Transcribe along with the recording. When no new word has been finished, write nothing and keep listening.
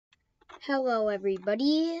Hello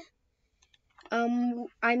everybody.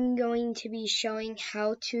 I'm going to be showing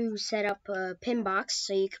how to set up a Pinbox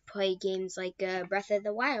so you can play games like Breath of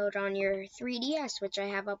the Wild on your 3DS, which I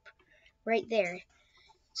have up right there.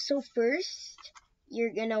 So first,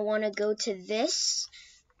 you're going to want to go to this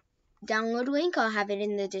download link. I'll have it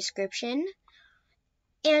in the description.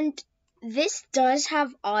 And this does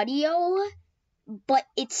have audio, but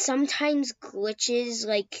it sometimes glitches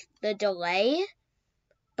like the delay.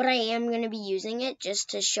 But I am going to be using it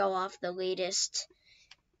just to show off the latest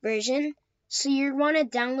version. So you want to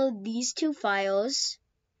download these two files,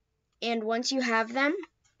 and once you have them,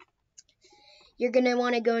 you're going to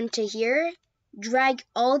want to go into here, drag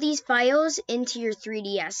all these files into your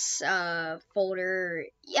 3DS folder.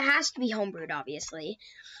 It has to be Homebrewed, obviously,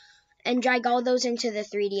 and drag all those into the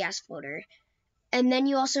 3DS folder. And then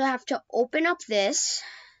you also have to open up this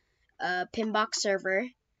Pinbox server.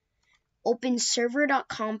 Open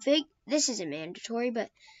server.config. This isn't mandatory,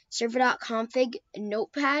 but server.config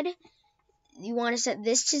notepad. You want to set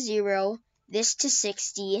this to 0, this to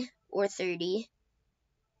 60 or 30,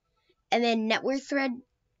 and then network thread,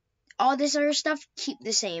 all this other stuff, keep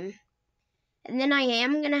the same. And then I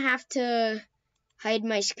am going to have to hide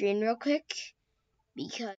my screen real quick,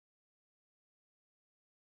 because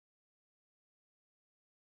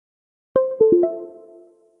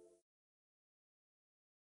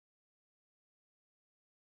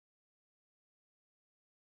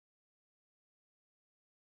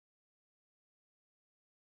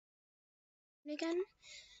again,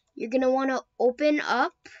 you're going to want to open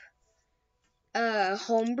up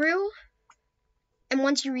Homebrew. And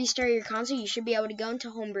once you restart your console, you should be able to go into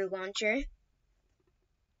Homebrew Launcher.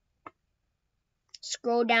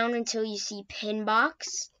 Scroll down until you see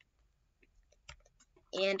Pinbox.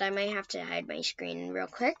 And I might have to hide my screen real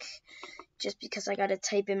quick, just because I gotta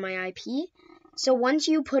type in my IP. So once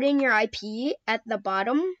you put in your IP at the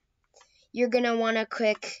bottom, you're gonna wanna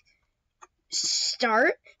click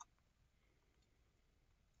Start.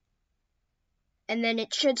 And then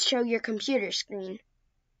it should show your computer screen.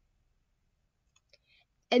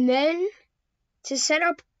 And then to set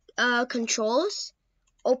up controls,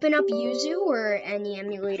 open up Yuzu or any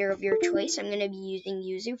emulator of your choice. I'm going to be using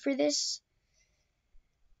Yuzu for this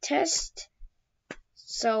test.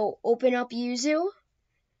 So open up Yuzu.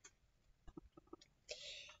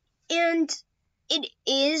 And it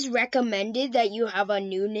is recommended that you have a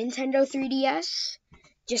new Nintendo 3DS,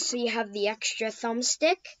 just so you have the extra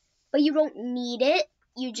thumbstick. But you don't need it.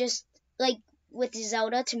 You just, like with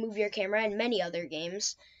Zelda, to move your camera and many other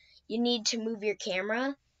games, you need to move your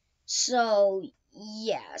camera. So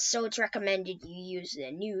yeah, so it's recommended you use the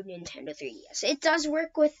new Nintendo 3DS. It does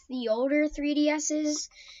work with the older 3DSs.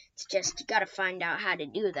 It's just you gotta find out how to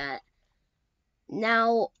do that.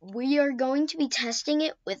 Now, we are going to be testing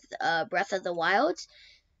it with Breath of the Wild.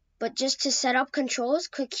 But just to set up controls,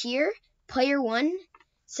 click here, Player 1.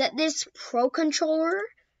 Set this Pro Controller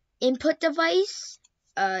input device.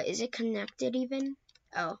 Is it connected even?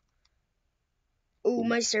 Oh. Ooh,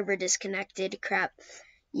 my server disconnected. Crap.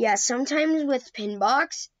 Yeah, sometimes with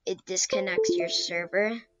Pinbox, it disconnects your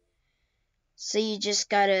server. So you just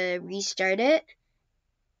gotta restart it.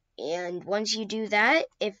 And once you do that,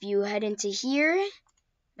 if you head into here,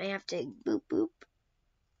 I have to boop boop.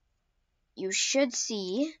 You should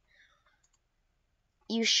see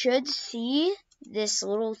this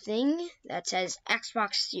little thing that says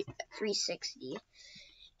Xbox 360.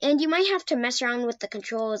 And you might have to mess around with the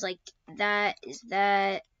controls, like that is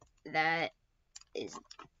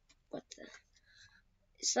what the...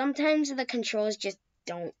 Sometimes the controls just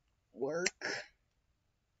don't work.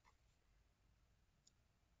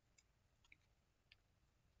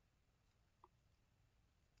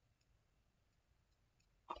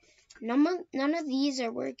 None of these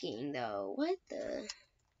are working though. What the...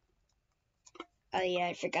 Oh yeah,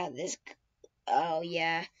 I forgot this. Oh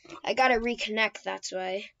yeah, I gotta reconnect, that's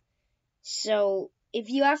why. So if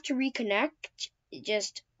you have to reconnect,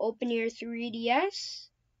 just open your 3DS,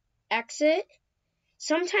 exit.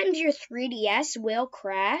 Sometimes your 3DS will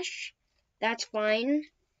crash. That's fine.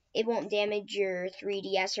 It won't damage your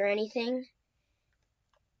 3DS or anything.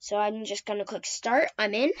 So I'm just gonna click start.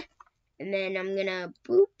 I'm in. And then I'm gonna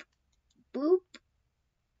boop, boop.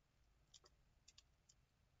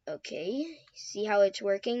 Okay, see how it's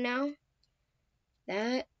working now?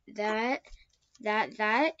 That.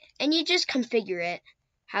 And you just configure it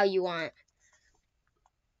how you want.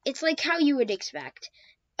 It's like how you would expect.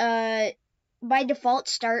 By default,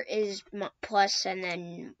 start is plus and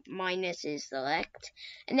then minus is select.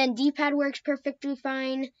 And then D-pad works perfectly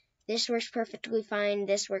fine. This works perfectly fine.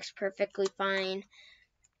 This works perfectly fine.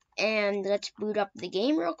 And let's boot up the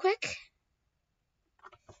game real quick.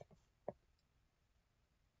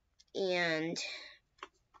 And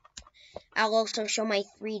I'll also show my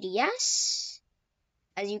 3DS.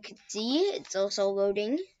 As you can see, it's also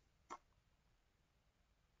loading.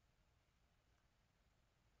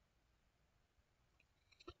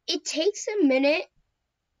 It takes a minute.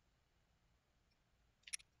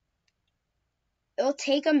 It'll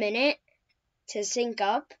take a minute to sync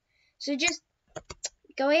up. So just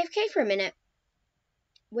go AFK for a minute.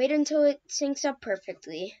 Wait until it syncs up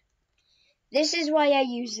perfectly. This is why I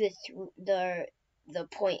use the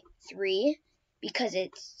 0.3, because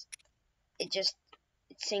it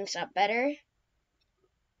syncs up better.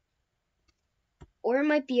 Or it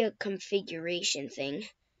might be a configuration thing.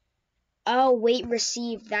 Oh, wait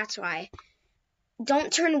received, that's why.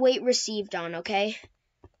 Don't turn wait received on, okay?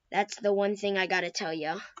 That's the one thing I gotta tell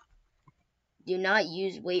you. Do not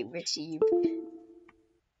use wait received.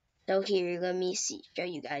 So here, let me show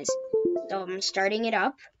you guys. So I'm starting it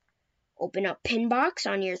up. Open up Pinbox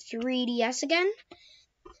on your 3DS again.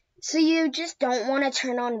 So you just don't want to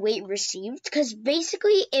turn on wait received, because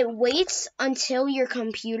basically it waits until your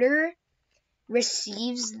computer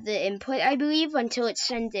receives the input, I believe, until it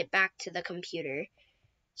sends it back to the computer.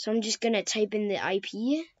 So I'm just going to type in the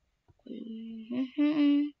IP.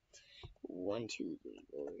 1, 2, 3,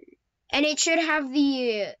 4. And it should have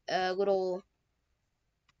the little,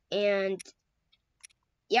 and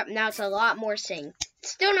yep, now it's a lot more synced.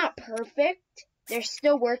 It's still not perfect. They're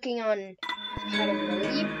still working on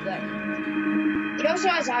compatibility, but it also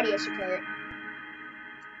has audio support.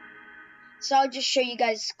 So I'll just show you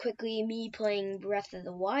guys quickly me playing Breath of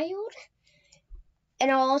the Wild. And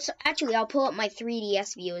I'll pull up my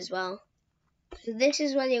 3DS view as well. So this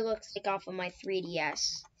is what it looks like off of my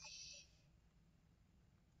 3DS.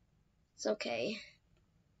 It's okay.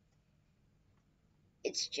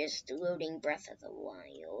 It's just loading Breath of the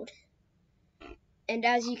Wild. And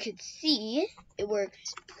as you can see, it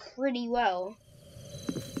works pretty well.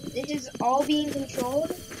 This is all being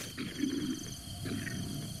controlled.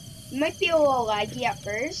 It might be a little laggy at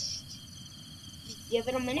first. Just give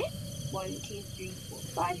it a minute. 1, 2, 3, 4,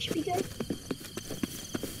 5 should be good.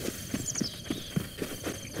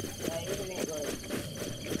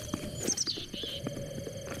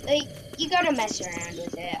 Like, you gotta mess around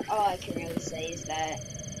with it. All I can really say is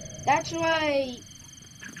that's why,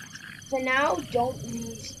 for now, don't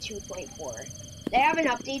use 2.4. They haven't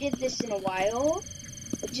updated this in a while,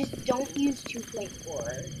 but just don't use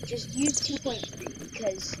 2.4. Just use 2.3,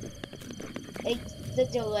 because, like, the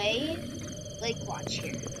delay, like, watch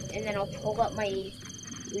here. And then I'll pull up my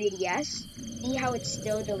 3DS. See how it's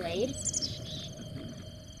still delayed?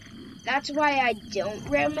 That's why I don't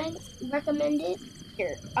recommend it.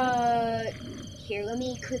 Here, let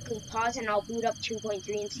me quickly pause and I'll boot up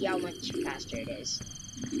 2.3 and see how much faster it is.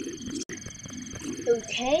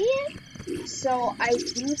 Okay, so I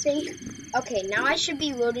do think, okay, now I should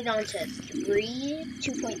be loaded onto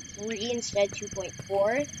 2.3 instead of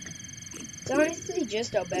 2.4. It's honestly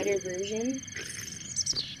just a better version.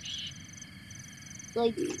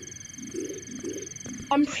 Like,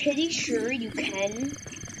 I'm pretty sure you can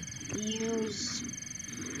use,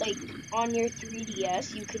 like, on your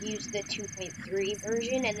 3DS, you could use the 2.3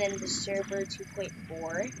 version and then the server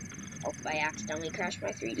 2.4. Oh, I accidentally crashed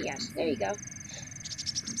my 3DS. There you go.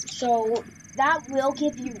 So, that will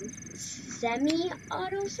give you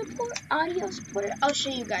semi-audio support. I'll show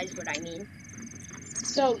you guys what I mean.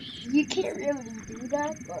 So, you can't really do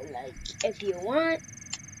that, but, like, if you want,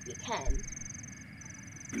 you can.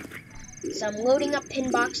 So, I'm loading up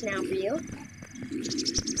Pinbox now for you.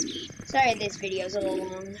 Sorry this video's a little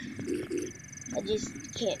long. I just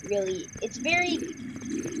can't really, it's very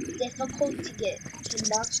difficult to get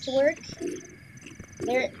Pinbox to work.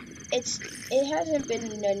 It hasn't been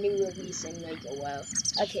a new release in like a while.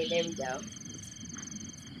 Okay, there we go.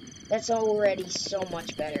 That's already so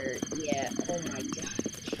much better. Yeah, oh my god.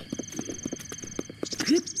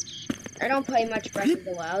 I don't play much Breath of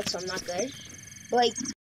the Wild, so I'm not good. But, like,